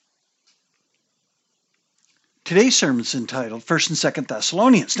Today's sermon is entitled 1st and 2nd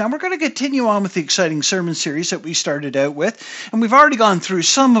Thessalonians. Now we're going to continue on with the exciting sermon series that we started out with, and we've already gone through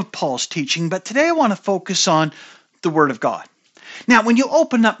some of Paul's teaching, but today I want to focus on the Word of God. Now, when you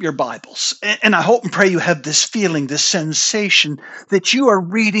open up your Bibles, and I hope and pray you have this feeling, this sensation that you are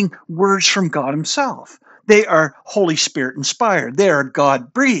reading words from God Himself. They are Holy Spirit inspired. They are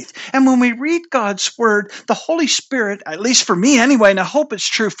God breathed. And when we read God's Word, the Holy Spirit, at least for me anyway, and I hope it's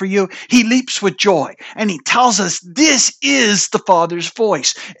true for you, He leaps with joy. And He tells us this is the Father's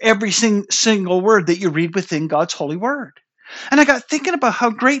voice. Every single word that you read within God's holy Word. And I got thinking about how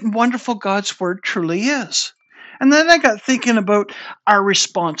great and wonderful God's Word truly is. And then I got thinking about our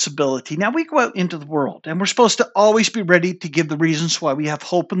responsibility. Now, we go out into the world, and we're supposed to always be ready to give the reasons why we have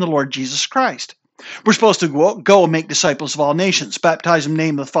hope in the Lord Jesus Christ. We're supposed to go and make disciples of all nations, baptize them in the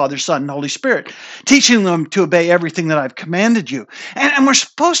name of the Father, Son, and Holy Spirit, teaching them to obey everything that I've commanded you. And we're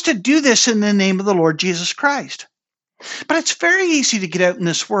supposed to do this in the name of the Lord Jesus Christ. But it's very easy to get out in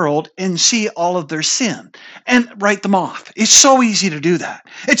this world and see all of their sin and write them off. It's so easy to do that.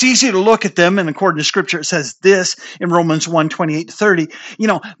 It's easy to look at them, and according to Scripture, it says this in Romans 1:28-30.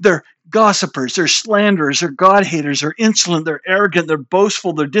 They're gossipers, they're slanderers, they're God-haters, they're insolent, they're arrogant, they're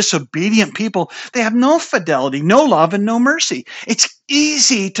boastful, they're disobedient people. They have no fidelity, no love, and no mercy. It's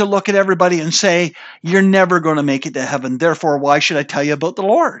easy to look at everybody and say, you're never going to make it to heaven, therefore why should I tell you about the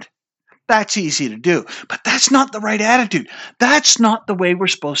Lord? That's easy to do, but that's not the right attitude. That's not the way we're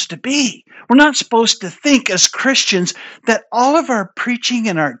supposed to be. We're not supposed to think as Christians that all of our preaching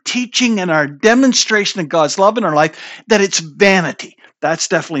and our teaching and our demonstration of God's love in our life, that it's vanity. That's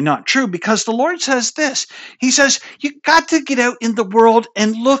definitely not true, because the Lord says this. He says, you got to get out in the world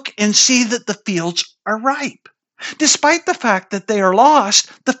and look and see that the fields are ripe. Despite the fact that they are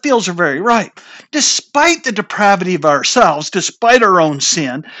lost, the fields are very ripe. Despite the depravity of ourselves, despite our own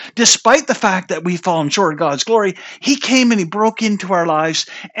sin, despite the fact that we've fallen short of God's glory, He came and He broke into our lives,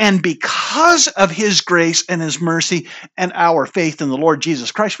 and because of His grace and His mercy and our faith in the Lord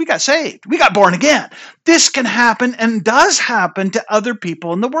Jesus Christ, we got saved. We got born again. This can happen and does happen to other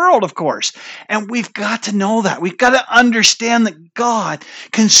people in the world, of course. And we've got to know that. We've got to understand that God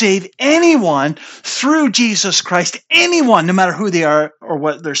can save anyone through Jesus Christ, anyone, no matter who they are or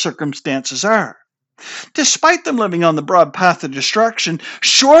what their circumstances are. Despite them living on the broad path of destruction,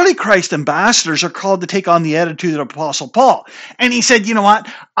 surely Christ's ambassadors are called to take on the attitude of Apostle Paul. And he said, you know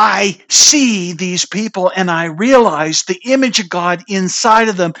what? I see these people and I realize the image of God inside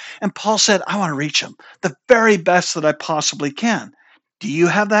of them. And Paul said, I want to reach them the very best that I possibly can. Do you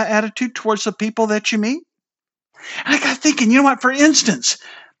have that attitude towards the people that you meet? And I got thinking, you know what? For instance,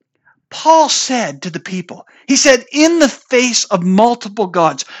 Paul said to the people, he said, in the face of multiple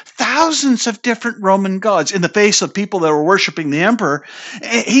gods, thousands of different Roman gods, in the face of people that were worshiping the emperor,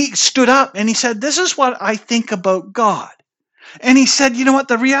 he stood up and he said, this is what I think about God. And he said, you know what,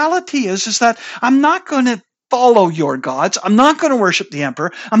 the reality is that I'm not going to follow your gods. I'm not going to worship the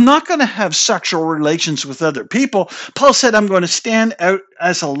emperor. I'm not going to have sexual relations with other people. Paul said, I'm going to stand out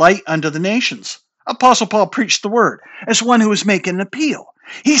as a light unto the nations. Apostle Paul preached the word as one who was making an appeal.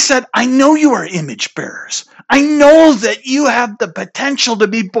 He said, I know you are image bearers. I know that you have the potential to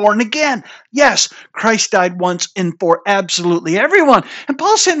be born again. Yes, Christ died once and for absolutely everyone. And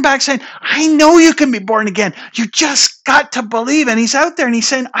Paul's sitting back saying, I know you can be born again. You just got to believe. And he's out there and he's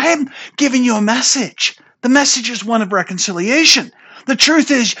saying, I am giving you a message. The message is one of reconciliation. The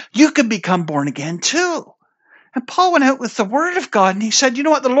truth is you can become born again too. And Paul went out with the word of God and he said, you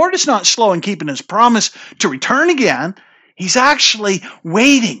know what? The Lord is not slow in keeping His promise to return again. He's actually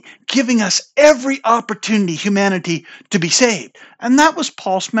waiting, giving us every opportunity, humanity, to be saved. And that was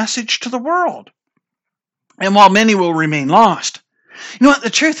Paul's message to the world. And while many will remain lost, you know what? The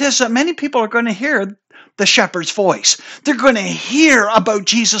truth is that many people are going to hear the shepherd's voice. They're going to hear about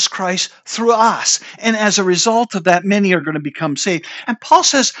Jesus Christ through us. And as a result of that, many are going to become saved. And Paul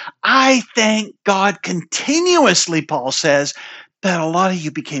says, I thank God continuously, Paul says, that a lot of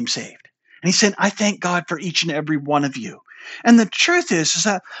you became saved. And he said, I thank God for each and every one of you. And the truth is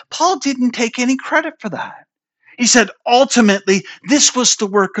that Paul didn't take any credit for that. He said, ultimately, this was the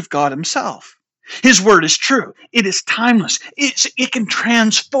work of God Himself. His word is true. It is timeless. It can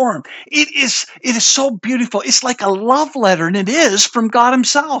transform. It is so beautiful. It's like a love letter, and it is from God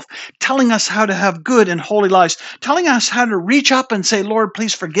Himself, telling us how to have good and holy lives, telling us how to reach up and say, Lord,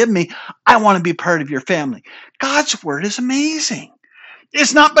 please forgive me. I want to be part of your family. God's word is amazing.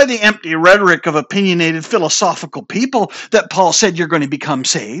 It's not by the empty rhetoric of opinionated philosophical people that Paul said you're going to become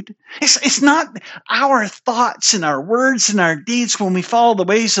saved. It's not our thoughts and our words and our deeds when we follow the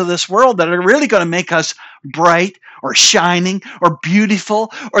ways of this world that are really going to make us bright or shining or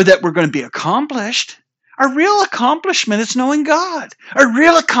beautiful or that we're going to be accomplished. Our real accomplishment is knowing God. Our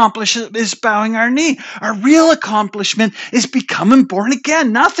real accomplishment is bowing our knee. Our real accomplishment is becoming born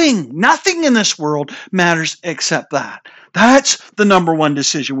again. Nothing in this world matters except that. That's the number one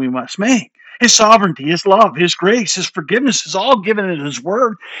decision we must make. His sovereignty, His love, His grace, His forgiveness is all given in His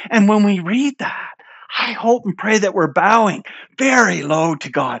word. And when we read that, I hope and pray that we're bowing very low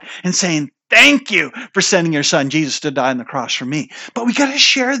to God and saying, thank you for sending your son Jesus to die on the cross for me. But we got to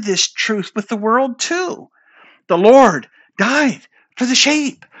share this truth with the world too. The Lord died for the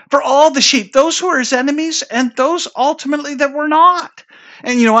sheep, for all the sheep, those who are his enemies and those ultimately that were not.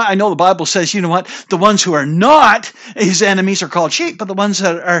 And you know what? I know the Bible says, you know what? The ones who are not his enemies are called sheep, but the ones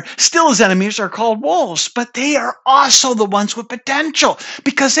that are still his enemies are called wolves. But they are also the ones with potential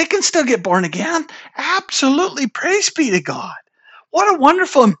because they can still get born again. Absolutely. Praise be to God. What a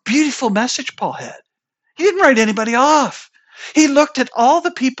wonderful and beautiful message Paul had. He didn't write anybody off. He looked at all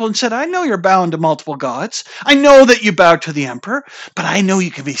the people and said, I know you're bowing to multiple gods. I know that you bow to the emperor, but I know you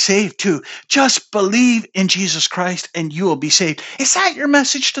can be saved too. Just believe in Jesus Christ and you will be saved. Is that your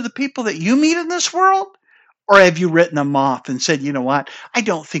message to the people that you meet in this world? Or have you written them off and said, you know what? I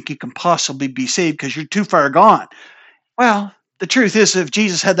don't think you can possibly be saved because you're too far gone. Well, the truth is, if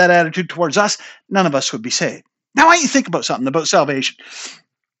Jesus had that attitude towards us, none of us would be saved. Now, I want you to think about something about salvation.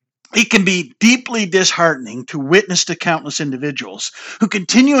 It can be deeply disheartening to witness to countless individuals who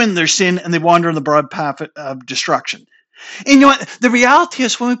continue in their sin and they wander on the broad path of destruction. And you know what? The reality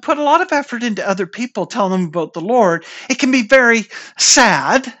is when we put a lot of effort into other people, telling them about the Lord, it can be very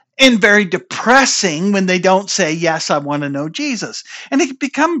sad and very depressing when they don't say, yes, I want to know Jesus. And it can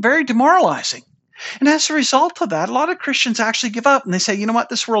become very demoralizing. And as a result of that, a lot of Christians actually give up and they say, you know what,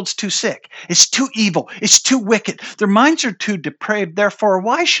 this world's too sick. It's too evil. It's too wicked. Their minds are too depraved. Therefore,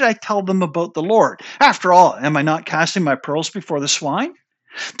 why should I tell them about the Lord? After all, am I not casting my pearls before the swine?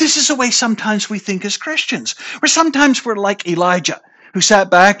 This is the way sometimes we think as Christians, or sometimes we're like Elijah, who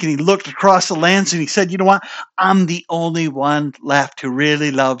sat back and he looked across the lands and he said, you know what? I'm the only one left who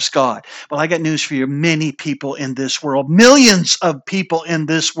really loves God. Well, I got news for you. Many people in this world, millions of people in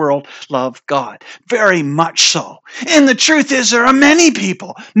this world love God. Very much so. And the truth is there are many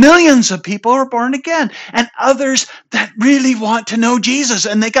people, millions of people who are born again and others that really want to know Jesus.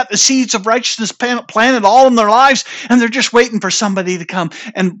 And they got the seeds of righteousness planted all in their lives and they're just waiting for somebody to come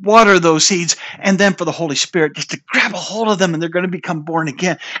and water those seeds and then for the Holy Spirit just to grab a hold of them and they're going to become born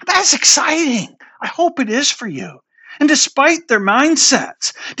again. That's exciting. I hope it is for you. And despite their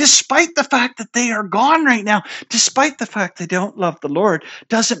mindsets, despite the fact that they are gone right now, despite the fact they don't love the Lord,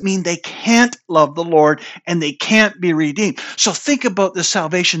 doesn't mean they can't love the Lord and they can't be redeemed. So think about the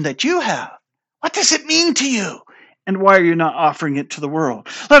salvation that you have. What does it mean to you? And why are you not offering it to the world?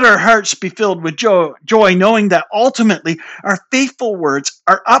 Let our hearts be filled with joy, knowing that ultimately our faithful words,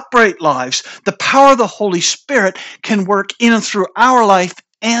 our upright lives, the power of the Holy Spirit can work in and through our life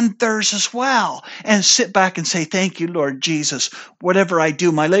and theirs as well. And sit back and say, thank you, Lord Jesus. Whatever I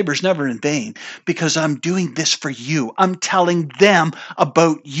do, my labor is never in vain because I'm doing this for you. I'm telling them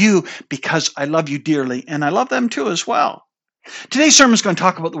about you because I love you dearly and I love them too as well. Today's sermon is going to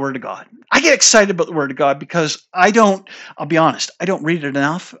talk about the Word of God. I get excited about the Word of God because I'll be honest, I don't read it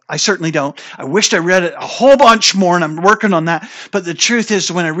enough. I certainly don't. I wished I read it a whole bunch more, and I'm working on that. But the truth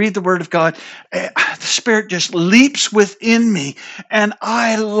is, when I read the Word of God, the Spirit just leaps within me. And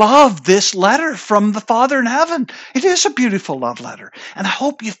I love this letter from the Father in heaven. It is a beautiful love letter. And I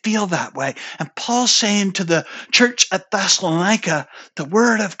hope you feel that way. And Paul's saying to the church at Thessalonica, the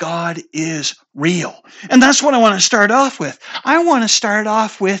Word of God is real. And that's what I want to start off with. I want to start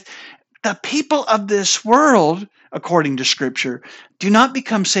off with the people of this world, according to Scripture, do not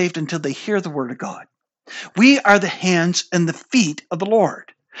become saved until they hear the Word of God. We are the hands and the feet of the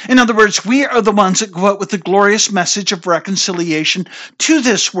Lord. In other words, we are the ones that go out with the glorious message of reconciliation to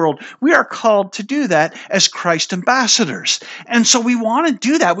this world. We are called to do that as Christ ambassadors. And so we want to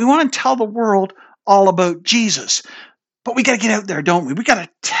do that. We want to tell the world all about Jesus. But we got to get out there, don't we? We got to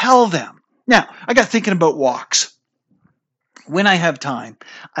tell them. Now, I got thinking about walks. When I have time,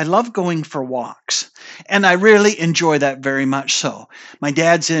 I love going for walks, and I really enjoy that very much so. My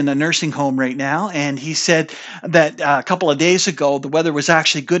dad's in a nursing home right now, and he said that a couple of days ago, the weather was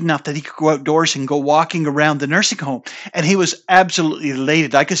actually good enough that he could go outdoors and go walking around the nursing home, and he was absolutely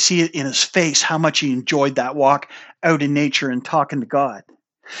elated. I could see it in his face how much he enjoyed that walk out in nature and talking to God.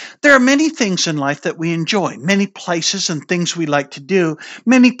 There are many things in life that we enjoy, many places and things we like to do,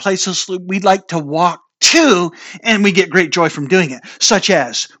 many places we like to walk too, and we get great joy from doing it, such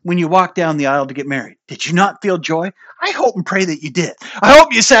as when you walk down the aisle to get married. Did you not feel joy? I hope and pray that you did. I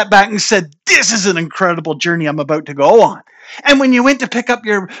hope you sat back and said, this is an incredible journey I'm about to go on. And when you went to pick up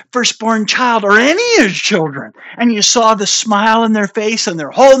your firstborn child or any of your children, and you saw the smile in their face and they're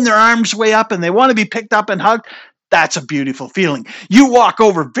holding their arms way up and they want to be picked up and hugged, that's a beautiful feeling. You walk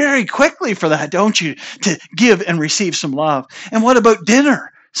over very quickly for that, don't you, to give and receive some love. And what about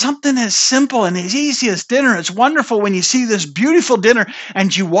dinner? Something as simple and as easy as dinner. It's wonderful when you see this beautiful dinner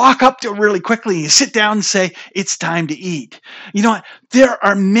and you walk up to it really quickly and you sit down and say, it's time to eat. You know what? There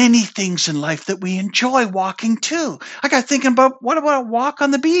are many things in life that we enjoy walking to. I got thinking about, what about a walk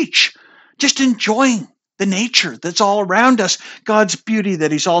on the beach? Just enjoying the nature that's all around us, God's beauty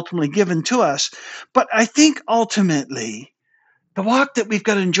that he's ultimately given to us. But I think ultimately, the walk that we've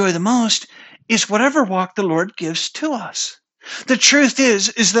got to enjoy the most is whatever walk the Lord gives to us. The truth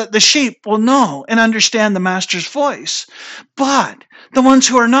is that the sheep will know and understand the master's voice. But the ones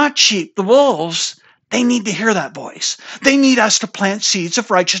who are not sheep, the wolves, they need to hear that voice. They need us to plant seeds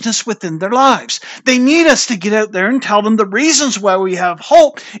of righteousness within their lives. They need us to get out there and tell them the reasons why we have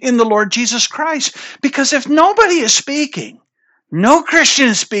hope in the Lord Jesus Christ. Because if nobody is speaking, no Christian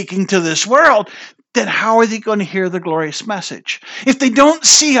is speaking to this world, then how are they going to hear the glorious message? If they don't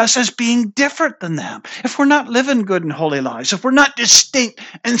see us as being different than them, if we're not living good and holy lives, if we're not distinct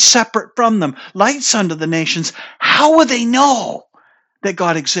and separate from them, lights unto the nations, how will they know that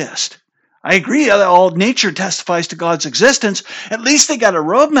God exists? I agree that all nature testifies to God's existence. At least they got a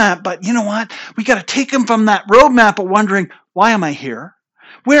roadmap, but you know what? We got to take them from that roadmap of wondering, why am I here?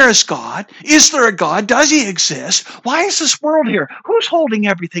 Where is God? Is there a God? Does he exist? Why is this world here? Who's holding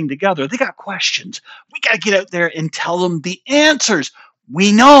everything together? They got questions. We got to get out there and tell them the answers.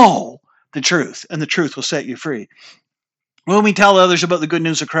 We know the truth, and the truth will set you free. When we tell others about the good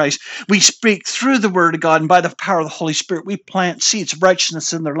news of Christ, we speak through the Word of God, and by the power of the Holy Spirit, we plant seeds of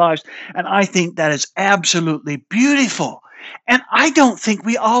righteousness in their lives. And I think that is absolutely beautiful. And I don't think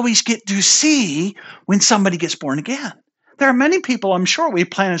we always get to see when somebody gets born again. There are many people, I'm sure, we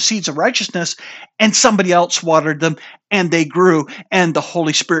planted seeds of righteousness and somebody else watered them and they grew and the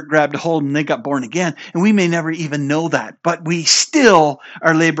Holy Spirit grabbed a hold and they got born again. And we may never even know that, but we still,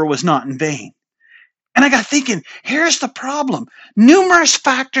 our labor was not in vain. And I got thinking, here's the problem. Numerous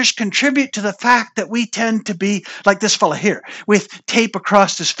factors contribute to the fact that we tend to be like this fella here with tape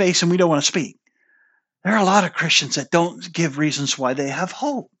across his face and we don't want to speak. There are a lot of Christians that don't give reasons why they have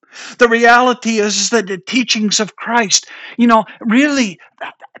hope. The reality is that the teachings of Christ, really,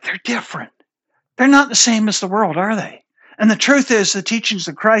 they're different. They're not the same as the world, are they? And the truth is the teachings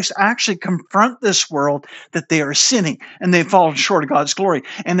of Christ actually confront this world that they are sinning and they've fallen short of God's glory.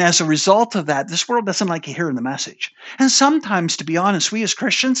 And as a result of that, this world doesn't like you hearing the message. And sometimes, to be honest, we as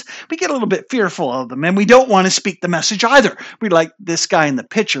Christians, we get a little bit fearful of them and we don't want to speak the message either. We like this guy in the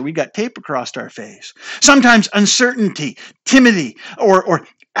picture. We got tape across our face. Sometimes uncertainty, timidity, or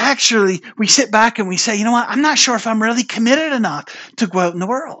actually we sit back and we say, you know what, I'm not sure if I'm really committed enough to go out in the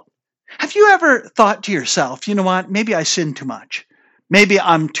world. Have you ever thought to yourself, you know what, maybe I sin too much. Maybe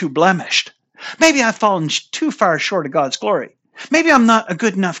I'm too blemished. Maybe I've fallen too far short of God's glory. Maybe I'm not a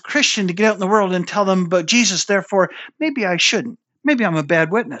good enough Christian to get out in the world and tell them about Jesus, therefore maybe I shouldn't. Maybe I'm a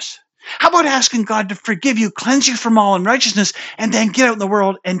bad witness. How about asking God to forgive you, cleanse you from all unrighteousness, and then get out in the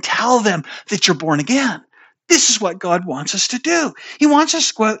world and tell them that you're born again? This is what God wants us to do. He wants us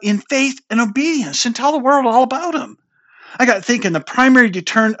to go out in faith and obedience and tell the world all about him. I got thinking the primary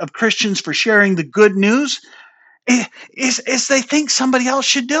deterrent of Christians for sharing the good news is they think somebody else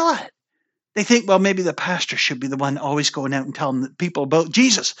should do it. They think, well, maybe the pastor should be the one always going out and telling the people about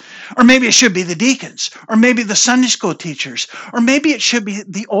Jesus. Or maybe it should be the deacons. Or maybe the Sunday school teachers. Or maybe it should be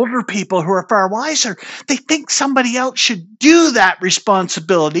the older people who are far wiser. They think somebody else should do that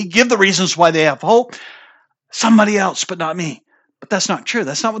responsibility, give the reasons why they have hope. Somebody else, but not me. But that's not true.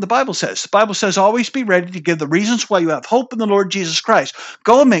 That's not what the Bible says. The Bible says always be ready to give the reasons why you have hope in the Lord Jesus Christ.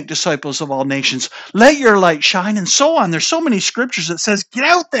 Go and make disciples of all nations. Let your light shine, and so on. There's so many scriptures that says get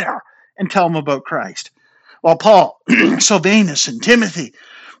out there and tell them about Christ. While Paul, Silvanus, and Timothy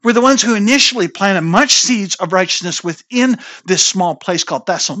were the ones who initially planted much seeds of righteousness within this small place called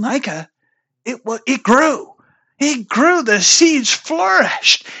Thessalonica, it grew. It grew, the seeds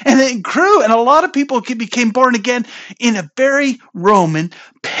flourished, and it grew, and a lot of people became born again in a very Roman,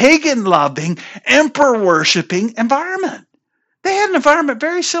 pagan-loving, emperor-worshipping environment. They had an environment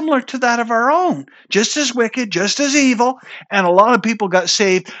very similar to that of our own, just as wicked, just as evil, and a lot of people got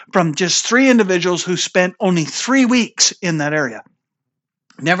saved from just 3 individuals who spent only 3 weeks in that area.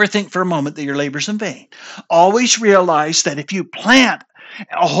 Never think for a moment that your labor's in vain. Always realize that if you plant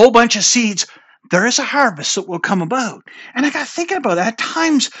a whole bunch of seeds, there is a harvest that will come about. And I got thinking about that. At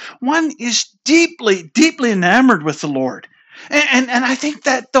times, one is deeply, deeply enamored with the Lord. And I think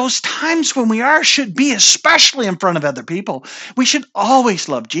that those times when we should be, especially in front of other people. We should always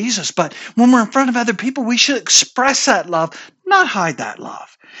love Jesus, but when we're in front of other people, we should express that love, not hide that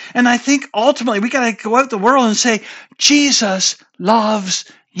love. And I think ultimately we got to go out the world and say, Jesus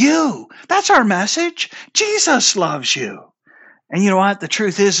loves you. That's our message. Jesus loves you. And you know what? The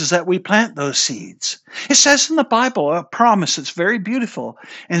truth is that we plant those seeds. It says in the Bible, a promise that's very beautiful,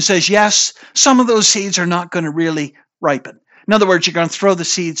 and says, yes, some of those seeds are not going to really ripen. In other words, you're going to throw the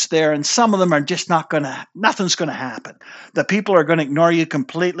seeds there, and some of them are just nothing's going to happen. The people are going to ignore you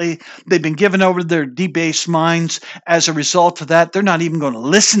completely. They've been given over to their debased minds. As a result of that, they're not even going to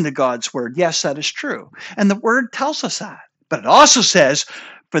listen to God's word. Yes, that is true. And the word tells us that. But it also says,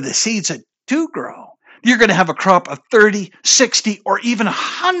 for the seeds that do grow, you're going to have a crop of 30, 60, or even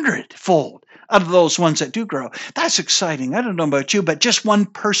 100-fold out of those ones that do grow. That's exciting. I don't know about you, but just one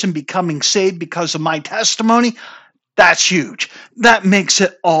person becoming saved because of my testimony, that's huge. That makes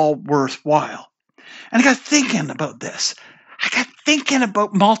it all worthwhile. And I got thinking about this. I got thinking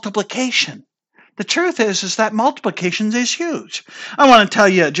about multiplication. The truth is that multiplication is huge. I want to tell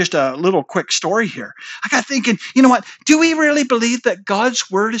you just a little quick story here. I got thinking, you know what? Do we really believe that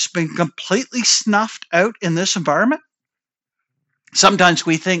God's word has been completely snuffed out in this environment? Sometimes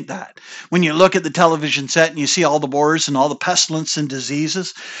we think that. When you look at the television set and you see all the wars and all the pestilence and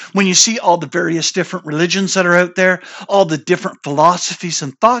diseases, when you see all the various different religions that are out there, all the different philosophies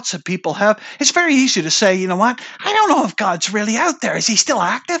and thoughts that people have, it's very easy to say, you know what, I don't know if God's really out there. Is he still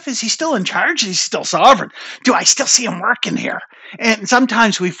active? Is he still in charge? Is he still sovereign? Do I still see him working here? And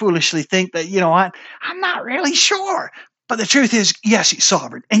sometimes we foolishly think that, you know what, I'm not really sure. But the truth is, yes, he's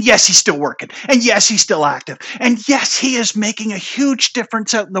sovereign. And yes, he's still working. And yes, he's still active. And yes, he is making a huge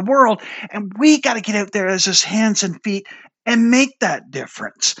difference out in the world. And we got to get out there as his hands and feet and make that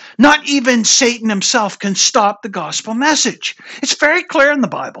difference. Not even Satan himself can stop the gospel message. It's very clear in the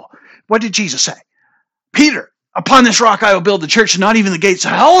Bible. What did Jesus say? Peter, upon this rock I will build the church, and not even the gates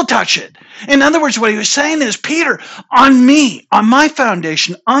of hell will touch it. In other words, what he was saying is, Peter, on me, on my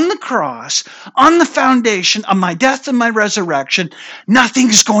foundation, on the cross, on the foundation of my death and my resurrection,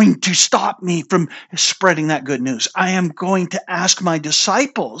 nothing's going to stop me from spreading that good news. I am going to ask my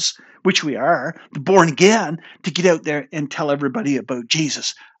disciples, which we are, the born again, to get out there and tell everybody about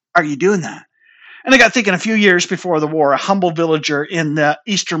Jesus. Are you doing that? And I got thinking, a few years before the war, a humble villager in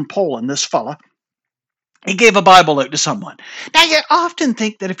eastern Poland, this fella, he gave a Bible out to someone. Now, you often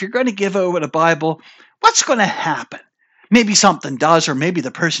think that if you're going to give out a Bible, what's going to happen? Maybe something does, or maybe the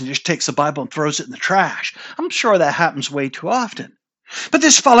person just takes the Bible and throws it in the trash. I'm sure that happens way too often. But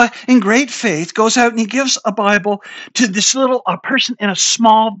this fella, in great faith, goes out and he gives a Bible to this a person in a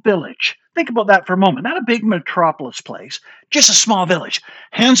small village. Think about that for a moment. Not a big metropolis place, just a small village.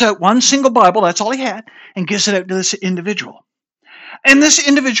 Hands out one single Bible, that's all he had, and gives it out to this individual. And this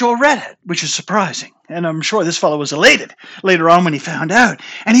individual read it, which is surprising. And I'm sure this fellow was elated later on when he found out.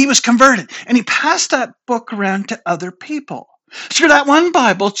 And he was converted. And he passed that book around to other people. Through that one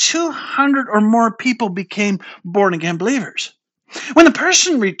Bible, 200 or more people became born-again believers. When the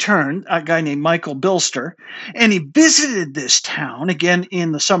person returned, a guy named Michael Bilster, and he visited this town, again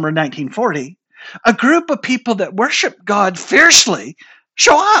in the summer of 1940, a group of people that worship God fiercely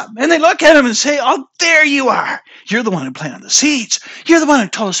show up, and they look at him and say, oh, there you are. You're the one who planted the seeds. You're the one who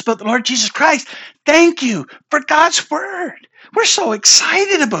told us about the Lord Jesus Christ. Thank you for God's word. We're so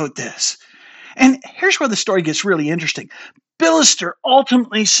excited about this. And here's where the story gets really interesting. Billister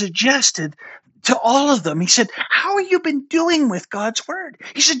ultimately suggested to all of them, he said, how have you been doing with God's word?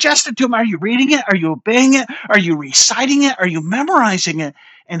 He suggested to them, are you reading it? Are you obeying it? Are you reciting it? Are you memorizing it?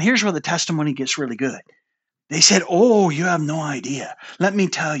 And here's where the testimony gets really good. They said, oh, you have no idea. Let me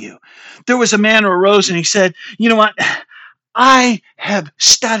tell you. There was a man who arose and he said, you know what? I have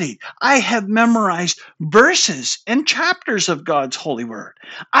studied. I have memorized verses and chapters of God's holy word.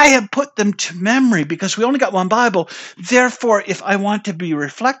 I have put them to memory because we only got one Bible. Therefore, if I want to be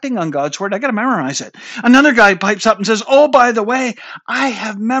reflecting on God's word, I got to memorize it. Another guy pipes up and says, oh, by the way, I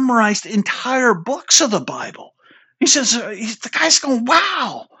have memorized entire books of the Bible. He says, the guy's going,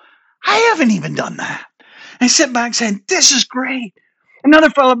 wow, I haven't even done that. I sit back saying, this is great. Another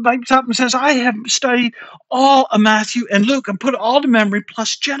fellow pipes up and says, I have studied all of Matthew and Luke and put it all to memory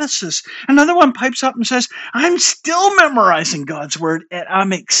plus Genesis. Another one pipes up and says, I'm still memorizing God's word and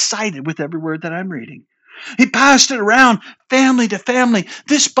I'm excited with every word that I'm reading. He passed it around family to family.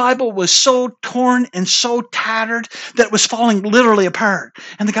 This Bible was so torn and so tattered that it was falling literally apart.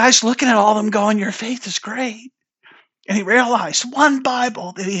 And the guy's looking at all of them going, your faith is great. And he realized one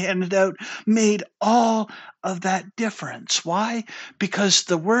Bible that he handed out made all of that difference. Why? Because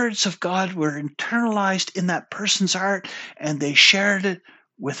the words of God were internalized in that person's heart and they shared it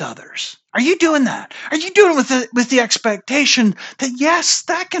with others. Are you doing that? Are you doing it with the expectation that yes,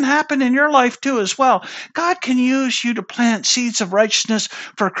 that can happen in your life too as well? God can use you to plant seeds of righteousness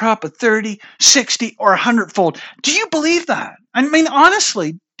for a crop of 30, 60, or 100-fold. Do you believe that? I mean,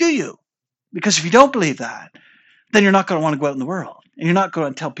 honestly, do you? Because if you don't believe that, then you're not going to want to go out in the world. And you're not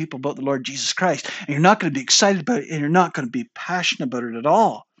going to tell people about the Lord Jesus Christ. And you're not going to be excited about it. And you're not going to be passionate about it at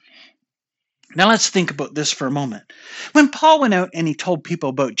all. Now let's think about this for a moment. When Paul went out and he told people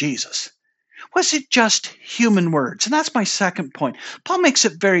about Jesus, was it just human words? And that's my second point. Paul makes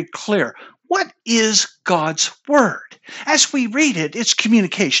it very clear. What is God's word? As we read it, it's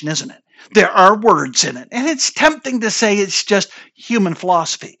communication, isn't it? There are words in it. And it's tempting to say it's just human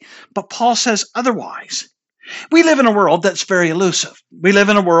philosophy. But Paul says otherwise. We live in a world that's very elusive. We live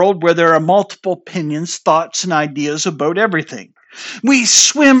in a world where there are multiple opinions, thoughts, and ideas about everything. We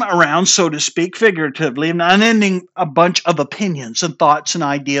swim around, so to speak, figuratively, an unending a bunch of opinions and thoughts and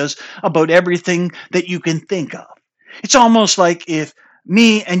ideas about everything that you can think of. It's almost like if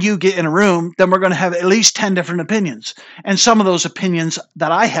me and you get in a room, then we're going to have at least 10 different opinions. And some of those opinions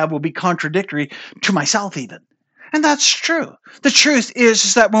that I have will be contradictory to myself even. And that's true. The truth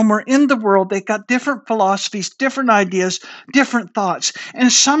is that when we're in the world, they've got different philosophies, different ideas, different thoughts. And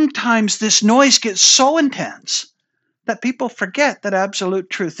sometimes this noise gets so intense that people forget that absolute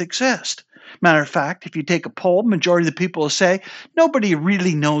truth exists. Matter of fact, if you take a poll, majority of the people will say, nobody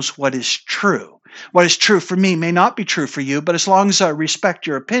really knows what is true. What is true for me may not be true for you, but as long as I respect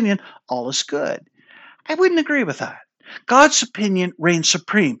your opinion, all is good. I wouldn't agree with that. God's opinion reigns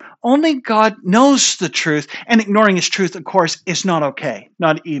supreme. Only God knows the truth, and ignoring his truth, of course, is not okay,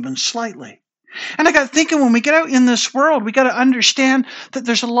 not even slightly. And I got thinking, when we get out in this world, we got to understand that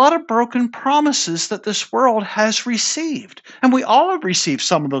there's a lot of broken promises that this world has received. And we all have received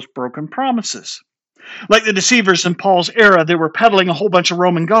some of those broken promises. Like the deceivers in Paul's era, they were peddling a whole bunch of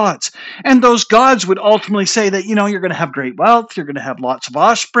Roman gods. And those gods would ultimately say that, you're going to have great wealth, you're going to have lots of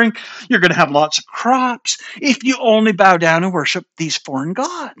offspring, you're going to have lots of crops, if you only bow down and worship these foreign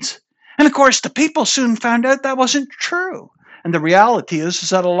gods. And of course, the people soon found out that wasn't true. And the reality is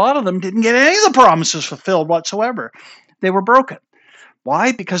that a lot of them didn't get any of the promises fulfilled whatsoever. They were broken.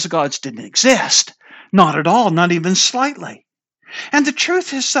 Why? Because the gods didn't exist. Not at all, not even slightly. And the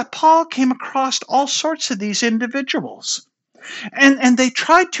truth is that Paul came across all sorts of these individuals. And they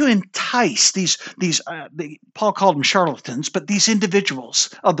tried to entice Paul called them charlatans, but these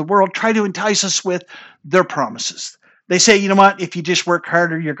individuals of the world try to entice us with their promises. They say, you know what, if you just work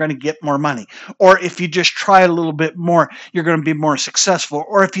harder, you're going to get more money. Or if you just try a little bit more, you're going to be more successful.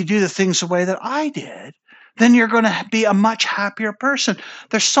 Or if you do the things the way that I did, then you're going to be a much happier person.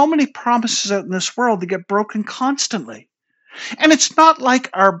 There's so many promises out in this world that get broken constantly. And it's not like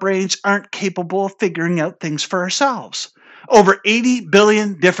our brains aren't capable of figuring out things for ourselves. Over 80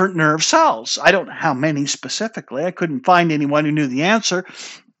 billion different nerve cells. I don't know how many specifically. I couldn't find anyone who knew the answer,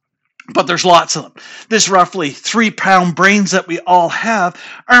 but there's lots of them. This roughly 3-pound brains that we all have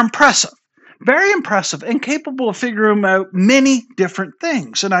are impressive. Very impressive and capable of figuring out many different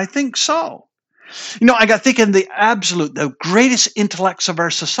things. And I think so. I got thinking the greatest intellects of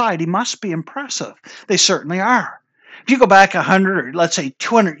our society must be impressive. They certainly are. If you go back 100 or let's say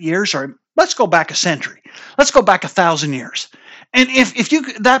 200 years, or let's go back a century, let's go back 1,000 years. And if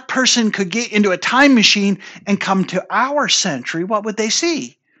that person could get into a time machine and come to our century, what would they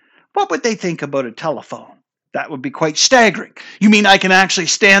see? What would they think about a telephone? That would be quite staggering. You mean I can actually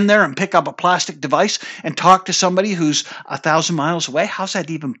stand there and pick up a plastic device and talk to somebody who's 1,000 miles away? How's that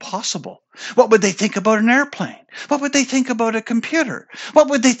even possible? What would they think about an airplane? What would they think about a computer? What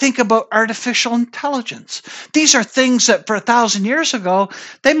would they think about artificial intelligence? These are things that for 1,000 years ago,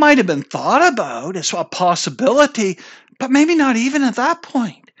 they might have been thought about as a possibility, but maybe not even at that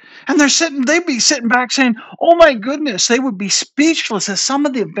point. And they'd be sitting back saying, oh my goodness, they would be speechless at some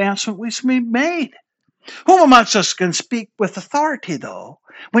of the advancement we've made. Who amongst us can speak with authority, though,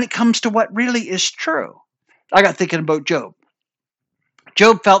 when it comes to what really is true? I got thinking about Job.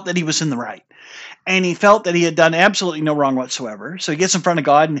 Job felt that he was in the right. And he felt that he had done absolutely no wrong whatsoever. So he gets in front of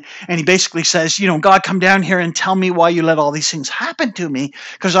God and he basically says, God, come down here and tell me why you let all these things happen to me,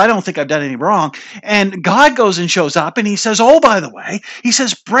 because I don't think I've done any wrong. And God goes and shows up and he says, oh, by the way, he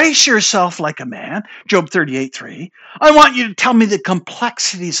says, brace yourself like a man, Job 38:3. I want you to tell me the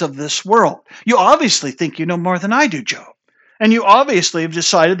complexities of this world. You obviously think you know more than I do, Job. And you obviously have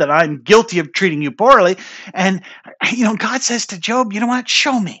decided that I'm guilty of treating you poorly. And, God says to Job, you know what?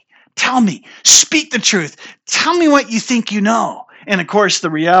 Show me. Tell me, speak the truth. Tell me what you think you know. And of course, the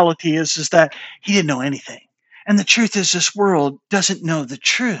reality is that he didn't know anything. And the truth is, this world doesn't know the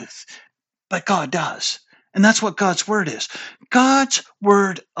truth, but God does. And that's what God's word is. God's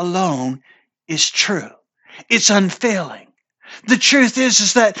word alone is true. It's unfailing. The truth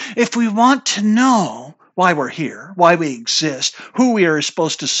is that if we want to know why we're here, why we exist, who we are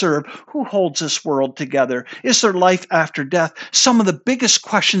supposed to serve, who holds this world together, is there life after death? Some of the biggest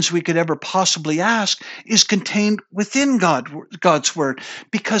questions we could ever possibly ask is contained within God's word,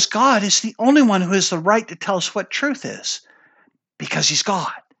 because God is the only one who has the right to tell us what truth is, because he's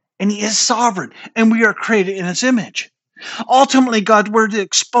God and he is sovereign and we are created in his image. Ultimately, God's word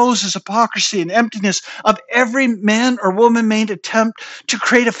exposes hypocrisy and emptiness of every man or woman made attempt to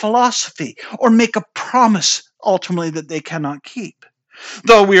create a philosophy or make a promise ultimately that they cannot keep.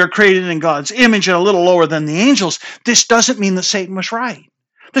 Though we are created in God's image and a little lower than the angels, this doesn't mean that Satan was right.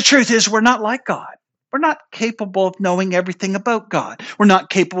 The truth is we're not like God. We're not capable of knowing everything about God. We're not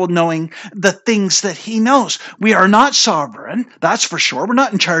capable of knowing the things that he knows. We are not sovereign, that's for sure. We're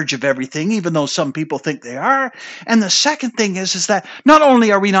not in charge of everything, even though some people think they are. And the second thing is that not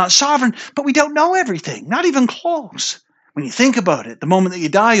only are we not sovereign, but we don't know everything, not even close. When you think about it, the moment that you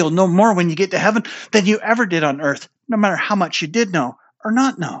die, you'll know more when you get to heaven than you ever did on earth, no matter how much you did know or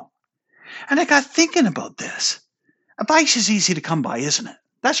not know. And I got thinking about this. Advice is easy to come by, isn't it?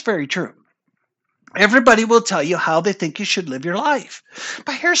 That's very true. Everybody will tell you how they think you should live your life.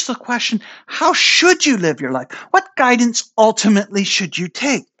 But here's the question: how should you live your life? What guidance ultimately should you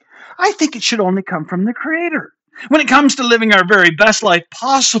take? I think it should only come from the Creator. When it comes to living our very best life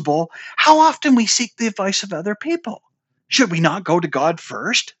possible, how often we seek the advice of other people? Should we not go to God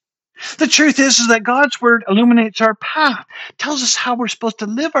first? The truth is that God's word illuminates our path, tells us how we're supposed to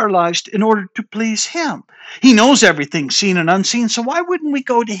live our lives in order to please him. He knows everything, seen and unseen, so why wouldn't we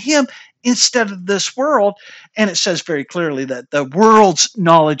go to him instead of this world? And it says very clearly that the world's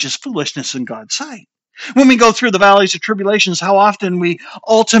knowledge is foolishness in God's sight. When we go through the valleys of tribulations, how often we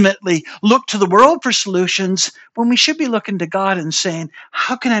ultimately look to the world for solutions when we should be looking to God and saying,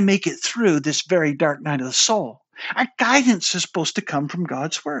 how can I make it through this very dark night of the soul? Our guidance is supposed to come from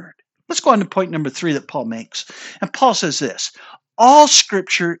God's word. Let's go on to point number 3 that Paul makes. And Paul says this: all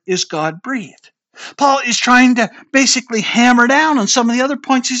scripture is God-breathed. Paul is trying to basically hammer down on some of the other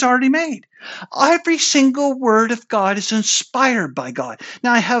points he's already made. Every single word of God is inspired by God.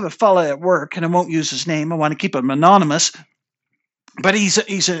 Now, I have a fellow at work, and I won't use his name. I want to keep him anonymous. But he's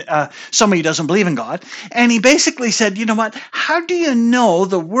somebody who doesn't believe in God. And he basically said, you know what? How do you know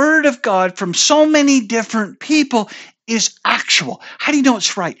the word of God from so many different people is actual? How do you know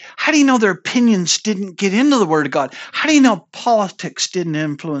it's right? How do you know their opinions didn't get into the word of God? How do you know politics didn't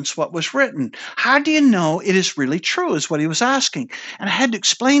influence what was written? How do you know it is really true, is what he was asking. And I had to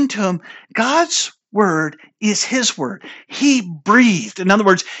explain to him, God's word is his word. He breathed. In other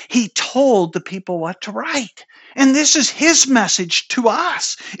words, he told the people what to write. And this is his message to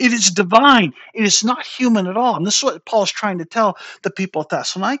us. It is divine. It is not human at all. And this is what Paul's trying to tell the people of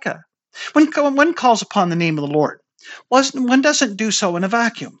Thessalonica. When one calls upon the name of the Lord, one doesn't do so in a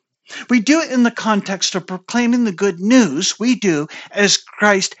vacuum. We do it in the context of proclaiming the good news we do as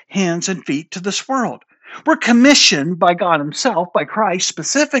Christ's hands and feet to this world. We're commissioned by God himself, by Christ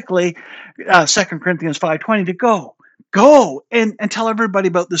specifically, 2 Corinthians 5:20, to go and tell everybody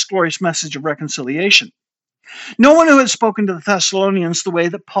about this glorious message of reconciliation. No one who had spoken to the Thessalonians the way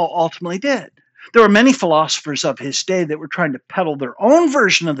that Paul ultimately did. There were many philosophers of his day that were trying to peddle their own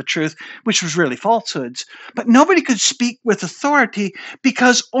version of the truth, which was really falsehoods. But nobody could speak with authority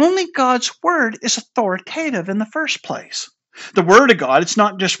because only God's word is authoritative in the first place. The word of God, it's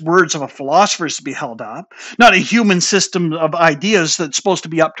not just words of a philosopher to be held up, not a human system of ideas that's supposed to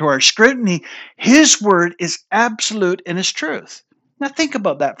be up to our scrutiny. His word is absolute in its truth. Now think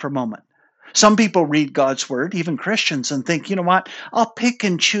about that for a moment. Some people read God's word, even Christians, and think, you know what, I'll pick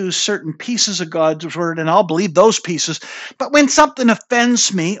and choose certain pieces of God's word and I'll believe those pieces. But when something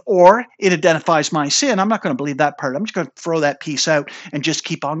offends me or it identifies my sin, I'm not going to believe that part. I'm just going to throw that piece out and just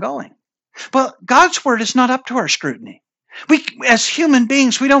keep on going. Well, God's word is not up to our scrutiny. We, as human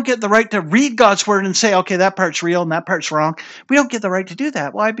beings, we don't get the right to read God's word and say, okay, that part's real and that part's wrong. We don't get the right to do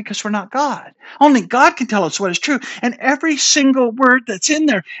that. Why? Because we're not God. Only God can tell us what is true. And every single word that's in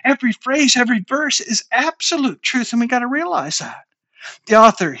there, every phrase, every verse is absolute truth. And we got to realize that. The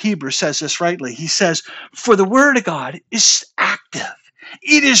author, Hebrews, says this rightly. He says, for the word of God is active.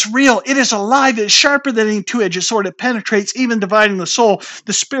 It is real. It is alive. It is sharper than any two-edged sword. It penetrates, even dividing the soul,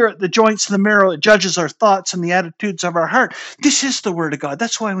 the spirit, the joints, and the marrow. It judges our thoughts and the attitudes of our heart. This is the Word of God.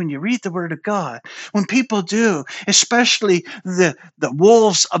 That's why when you read the Word of God, when people do, especially the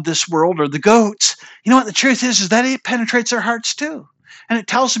wolves of this world or the goats, you know what the truth is that it penetrates their hearts too. And it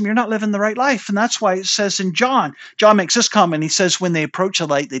tells them you're not living the right life. And that's why it says in John makes this comment. He says when they approach the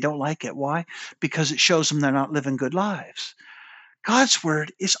light, they don't like it. Why? Because it shows them they're not living good lives. God's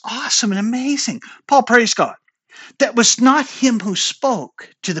word is awesome and amazing. Paul praised God. That was not him who spoke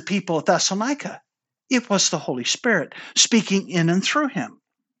to the people of Thessalonica. It was the Holy Spirit speaking in and through him.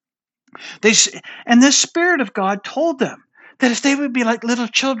 And this Spirit of God told them that if they would be like little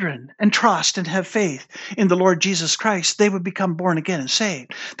children and trust and have faith in the Lord Jesus Christ, they would become born again and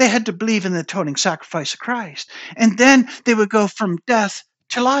saved. They had to believe in the atoning sacrifice of Christ. And then they would go from death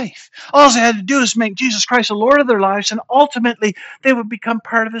to life. All they had to do is make Jesus Christ the Lord of their lives, and ultimately they would become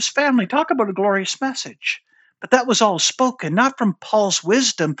part of his family. Talk about a glorious message. But that was all spoken, not from Paul's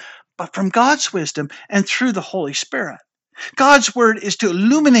wisdom, but from God's wisdom and through the Holy Spirit. God's word is to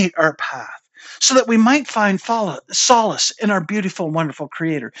illuminate our path so that we might find solace in our beautiful and wonderful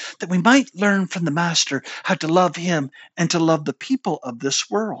Creator, that we might learn from the Master how to love him and to love the people of this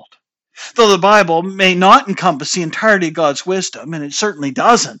world. Though the Bible may not encompass the entirety of God's wisdom, and it certainly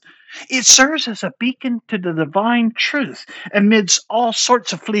doesn't, it serves as a beacon to the divine truth amidst all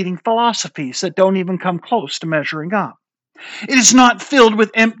sorts of fleeting philosophies that don't even come close to measuring up. It is not filled with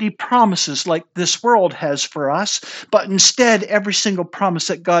empty promises like this world has for us, but instead every single promise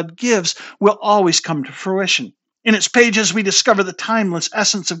that God gives will always come to fruition. In its pages, we discover the timeless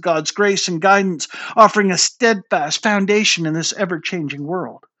essence of God's grace and guidance, offering a steadfast foundation in this ever-changing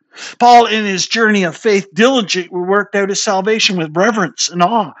world. Paul, in his journey of faith, diligently worked out his salvation with reverence and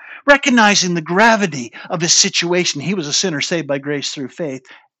awe, recognizing the gravity of his situation. He was a sinner saved by grace through faith,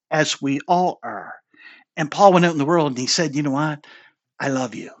 as we all are. And Paul went out in the world and he said, you know what? I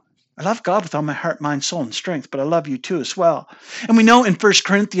love you. I love God with all my heart, mind, soul, and strength, but I love you too as well. And we know in 1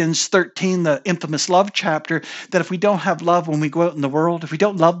 Corinthians 13, the infamous love chapter, that if we don't have love when we go out in the world, if we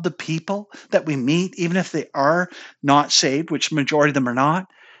don't love the people that we meet, even if they are not saved, which the majority of them are not,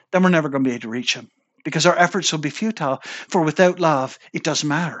 then we're never going to be able to reach them because our efforts will be futile. For without love, it doesn't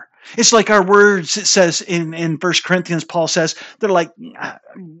matter. It's like our words, it says in 1 Corinthians, Paul says, they're like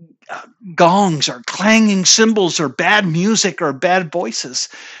gongs or clanging cymbals or bad music or bad voices.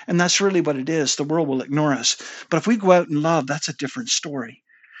 And that's really what it is. The world will ignore us. But if we go out in love, that's a different story.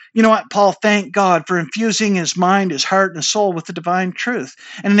 You know what? Paul thanked God for infusing his mind, his heart, and his soul with the divine truth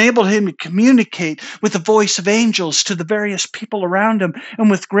and enabled him to communicate with the voice of angels to the various people around him.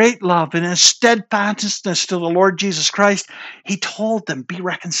 And with great love and his steadfastness to the Lord Jesus Christ, he told them, be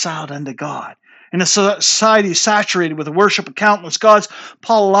reconciled unto God. In a society saturated with the worship of countless gods,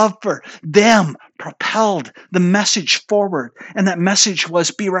 Paul's love for them propelled the message forward. And that message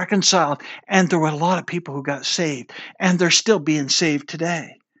was be reconciled. And there were a lot of people who got saved. And they're still being saved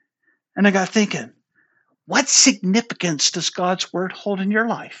today. And I got thinking, what significance does God's word hold in your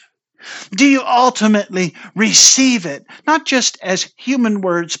life? Do you ultimately receive it, not just as human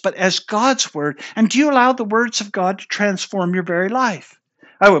words, but as God's word? And do you allow the words of God to transform your very life?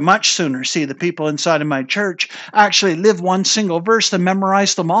 I would much sooner see the people inside of my church actually live one single verse than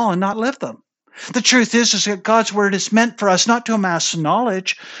memorize them all and not live them. The truth is that God's word is meant for us not to amass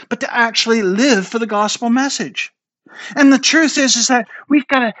knowledge, but to actually live for the gospel message. And the truth is that we've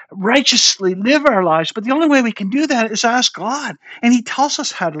got to righteously live our lives, but the only way we can do that is ask God, and he tells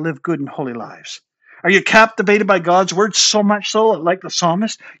us how to live good and holy lives. Are you captivated by God's word so much so, like the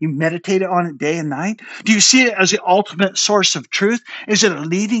psalmist, you meditate on it day and night? Do you see it as the ultimate source of truth? Is it a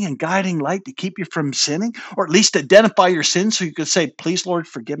leading and guiding light to keep you from sinning, or at least identify your sins so you could say, please, Lord,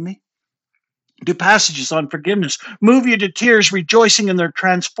 forgive me? Do passages on forgiveness move you to tears, rejoicing in their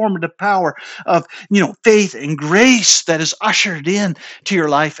transformative power of, faith and grace that is ushered in to your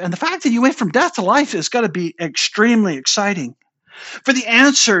life? And the fact that you went from death to life has got to be extremely exciting. For the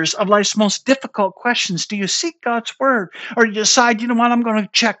answers of life's most difficult questions, do you seek God's word, or do you decide, you know what, I'm going to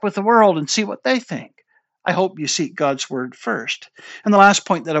check with the world and see what they think? I hope you seek God's word first. And the last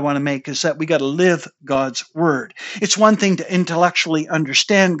point that I want to make is that we got to live God's word. It's one thing to intellectually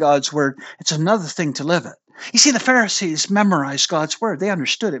understand God's word. It's another thing to live it. You see, the Pharisees memorized God's word. They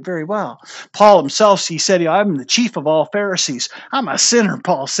understood it very well. Paul himself, he said, I'm the chief of all Pharisees. I'm a sinner,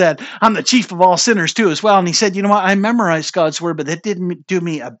 Paul said. I'm the chief of all sinners too as well. And he said, you know what, I memorized God's word, but that didn't do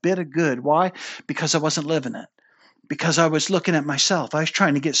me a bit of good. Why? Because I wasn't living it. because I was looking at myself. I was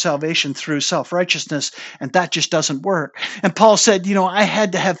trying to get salvation through self-righteousness, and that just doesn't work. And Paul said, I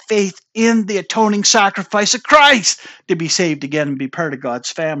had to have faith in the atoning sacrifice of Christ to be saved again and be part of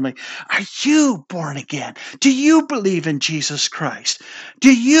God's family. Are you born again? Do you believe in Jesus Christ?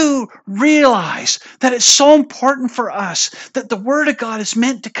 Do you realize that it's so important for us that the Word of God is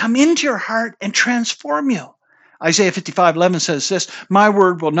meant to come into your heart and transform you? Isaiah 55:11 says this, "My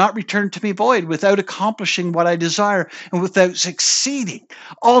word will not return to me void without accomplishing what I desire and without succeeding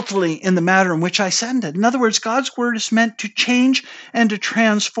ultimately in the matter in which I send it." In other words, God's word is meant to change and to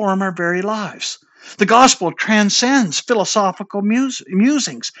transform our very lives. The gospel transcends philosophical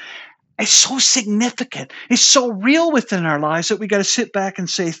musings. It's so significant. It's so real within our lives that we got to sit back and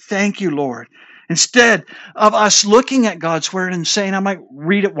say, "Thank you, Lord." Instead of us looking at God's word and saying, "I might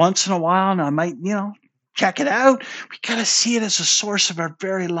read it once in a while and I might, check it out," we got to see it as a source of our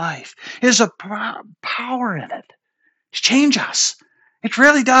very life. There's a power in it to change us. It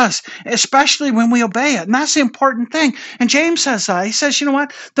really does, especially when we obey it. And that's the important thing. And James says that. He says,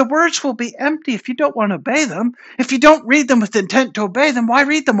 the words will be empty if you don't want to obey them. If you don't read them with intent to obey them, why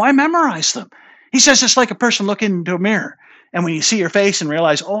read them? Why memorize them? He says it's like a person looking into a mirror. And when you see your face and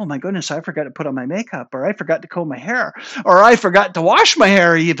realize, oh my goodness, I forgot to put on my makeup, or I forgot to comb my hair, or I forgot to wash my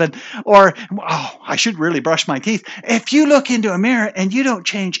hair even, or, I should really brush my teeth. If you look into a mirror and you don't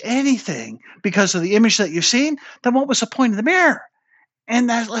change anything because of the image that you've seen, then what was the point of the mirror? And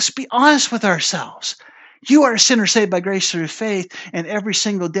let's be honest with ourselves. You are a sinner saved by grace through faith, and every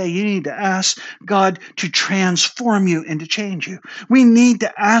single day you need to ask God to transform you and to change you. We need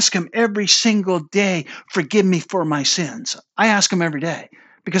to ask Him every single day, "Forgive me for my sins." I ask Him every day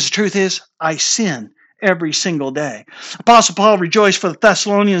because the truth is, I sin every single day. Apostle Paul rejoiced for the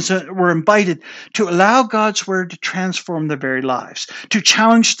Thessalonians that were invited to allow God's word to transform their very lives, to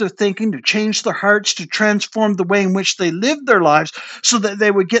challenge their thinking, to change their hearts, to transform the way in which they lived their lives so that they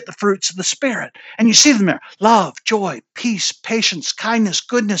would get the fruits of the Spirit. And you see them there: love, joy, peace, patience, kindness,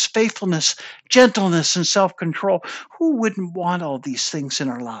 goodness, faithfulness, gentleness, and self-control. Who wouldn't want all these things in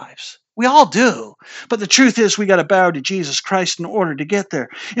our lives? We all do. But the truth is, we got to bow to Jesus Christ in order to get there.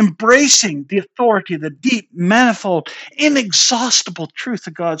 Embracing the authority, the deep, manifold, inexhaustible truth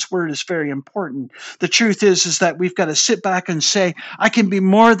of God's word is very important. The truth is that we've got to sit back and say, I can be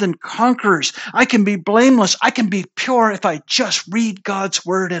more than conquerors. I can be blameless. I can be pure if I just read God's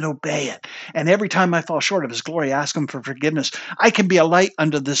word and obey it. And every time I fall short of His glory, ask Him for forgiveness. I can be a light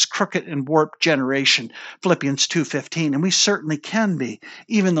unto this crooked and warped generation. Philippians 2:15. And we certainly can be,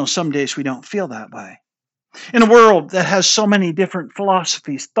 even though some days we don't feel that way. In a world that has so many different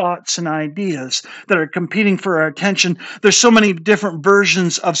philosophies, thoughts, and ideas that are competing for our attention, there's so many different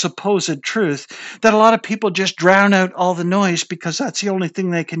versions of supposed truth that a lot of people just drown out all the noise because that's the only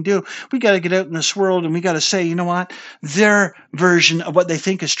thing they can do. We got to get out in this world and we got to say, you know what? Their version of what they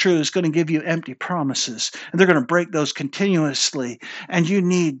think is true is going to give you empty promises, and they're going to break those continuously, and you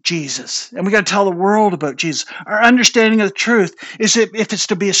need Jesus. And we got to tell the world about Jesus. Our understanding of the truth is that if it's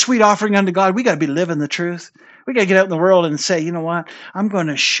to be a sweet offering unto God, we got to be living the truth. We got to get out in the world and say, you know what? I'm going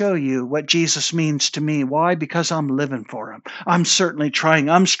to show you what Jesus means to me. Why? Because I'm living for Him. I'm certainly trying.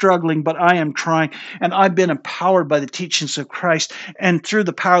 I'm struggling, but I am trying. And I've been empowered by the teachings of Christ. And through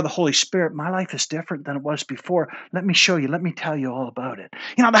the power of the Holy Spirit, my life is different than it was before. Let me show you. Let me tell you all about it.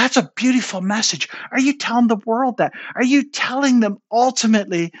 That's a beautiful message. Are you telling the world that? Are you telling them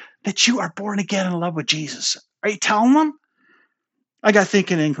ultimately that you are born again in love with Jesus? Are you telling them? I got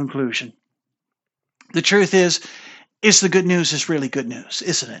thinking in conclusion. The truth is the good news is really good news,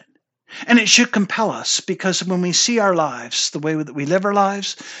 isn't it? And it should compel us, because when we see our lives, the way that we live our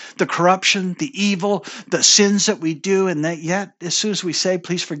lives, the corruption, the evil, the sins that we do, and that yet, as soon as we say,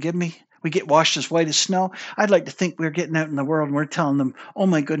 "Please forgive me," we get washed as white as snow. I'd like to think we're getting out in the world and we're telling them, oh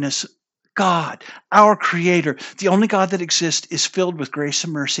my goodness, God, our Creator, the only God that exists, is filled with grace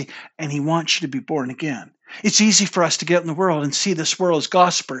and mercy, and He wants you to be born again. It's easy for us to get out in the world and see this world as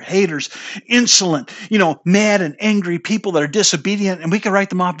gossiper, haters, insolent, mad and angry people that are disobedient, and we can write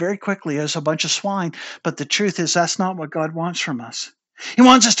them off very quickly as a bunch of swine. But the truth is, that's not what God wants from us. He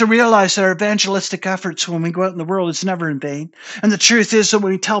wants us to realize that our evangelistic efforts when we go out in the world is never in vain. And the truth is that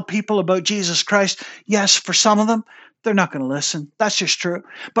when we tell people about Jesus Christ, yes, for some of them, they're not going to listen. That's just true.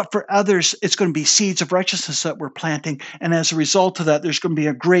 But for others, it's going to be seeds of righteousness that we're planting. And as a result of that, there's going to be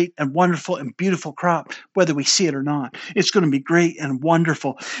a great and wonderful and beautiful crop, whether we see it or not. It's going to be great and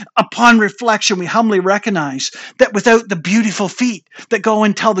wonderful. Upon reflection, we humbly recognize that without the beautiful feet that go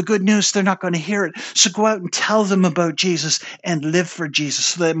and tell the good news, they're not going to hear it. So go out and tell them about Jesus and live for Jesus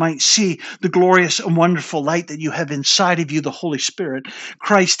so they might see the glorious and wonderful light that you have inside of you, the Holy Spirit,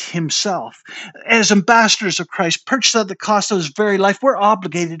 Christ himself. As ambassadors of Christ, purchased at the cost of his very life, we're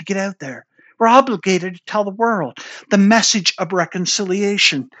obligated to get out there. We're obligated to tell the world the message of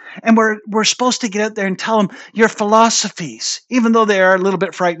reconciliation. And we're supposed to get out there and tell them your philosophies, even though they are a little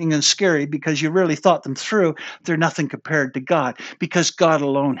bit frightening and scary because you really thought them through, they're nothing compared to God, because God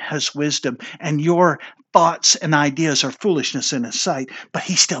alone has wisdom, and your thoughts and ideas are foolishness in his sight, but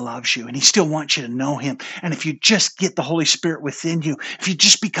he still loves you and he still wants you to know him. And if you just get the Holy Spirit within you, if you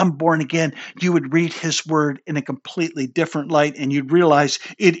just become born again, you would read his word in a completely different light and you'd realize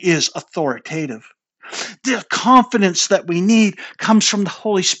it is authoritative. The confidence that we need comes from the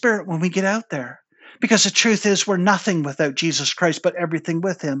Holy Spirit when we get out there. Because the truth is, we're nothing without Jesus Christ, but everything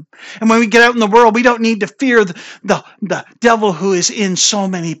with him. And when we get out in the world, we don't need to fear the devil who is in so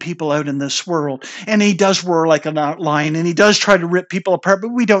many people out in this world. And he does roar like a lion, and he does try to rip people apart, but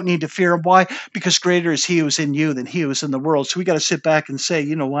we don't need to fear him. Why? Because greater is he who is in you than he who is in the world. So we got to sit back and say,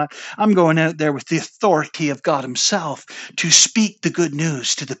 you know what? I'm going out there with the authority of God himself to speak the good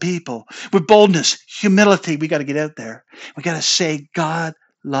news to the people. With boldness, humility, we got to get out there. We got to say, God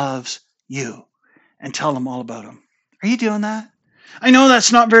loves you. And tell them all about him. Are you doing that? I know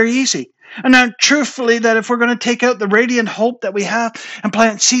that's not very easy. And now, truthfully, that if we're going to take out the radiant hope that we have and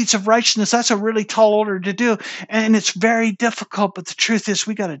plant seeds of righteousness, that's a really tall order to do. And it's very difficult. But the truth is,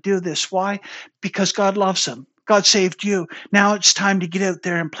 we got to do this. Why? Because God loves them. God saved you. Now it's time to get out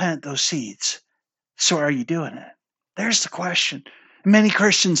there and plant those seeds. So are you doing it? There's the question. Many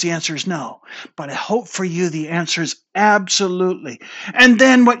Christians, the answer is no. But I hope for you the answer is absolutely. And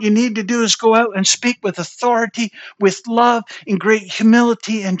then what you need to do is go out and speak with authority, with love, in great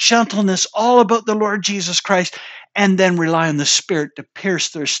humility and gentleness, all about the Lord Jesus Christ, and then rely on the Spirit to pierce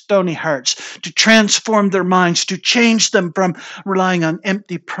their stony hearts, to transform their minds, to change them from relying on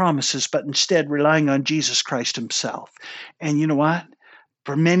empty promises, but instead relying on Jesus Christ himself. And you know what?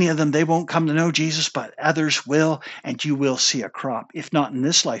 For many of them, they won't come to know Jesus, but others will, and you will see a crop, if not in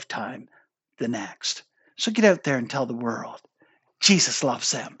this lifetime, the next. So get out there and tell the world. Jesus loves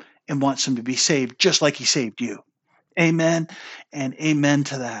them and wants them to be saved just like he saved you. Amen and amen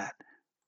to that.